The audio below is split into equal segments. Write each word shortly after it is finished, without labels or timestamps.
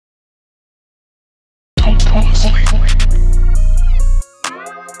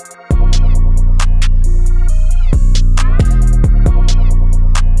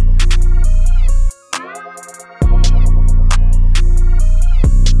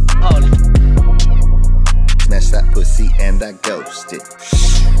I ghosted.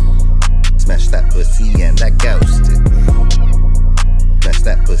 Smash that pussy and I ghosted. Smash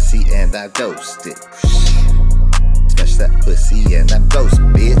that pussy and I ghosted. Smash that pussy and I'm ghost,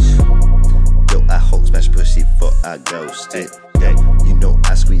 bitch. Yo, I Hulk smash pussy before I ghost it. Hey, you know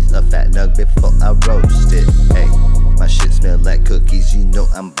I squeeze a fat nug before I roast it. Hey, my shit smell like cookies, you know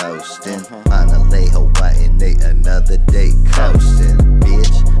I'm boasting. Finally Hawaii, they another day coasting,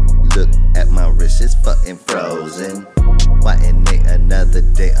 bitch. Look at my wrist, it's fucking frozen. Why ain't they another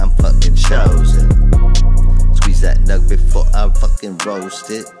day, I'm fucking chosen. Squeeze that nug before I fucking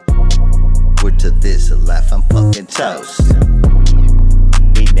roast it. Word to this life, I'm fucking toasted.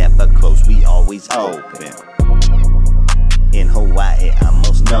 We never close, we always open. In Hawaii, I'm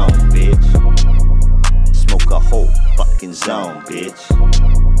most known, bitch. Smoke a whole fucking zone, bitch.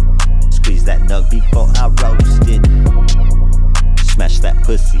 Squeeze that nug before I roast it. Smash that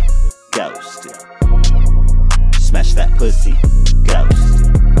pussy, ghost it. Smash that pussy, ghost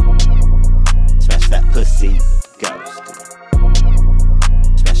it. Smash that pussy, ghost it.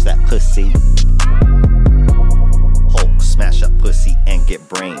 Smash that pussy. Hulk smash up pussy and get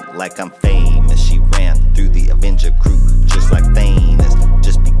brain like I'm famous. She ran through the Avenger crew just like Thanos.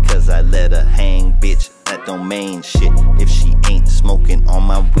 Just because I let her hang, bitch, that don't mean shit. If she ain't smoking on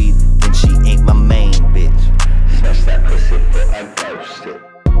my weed, then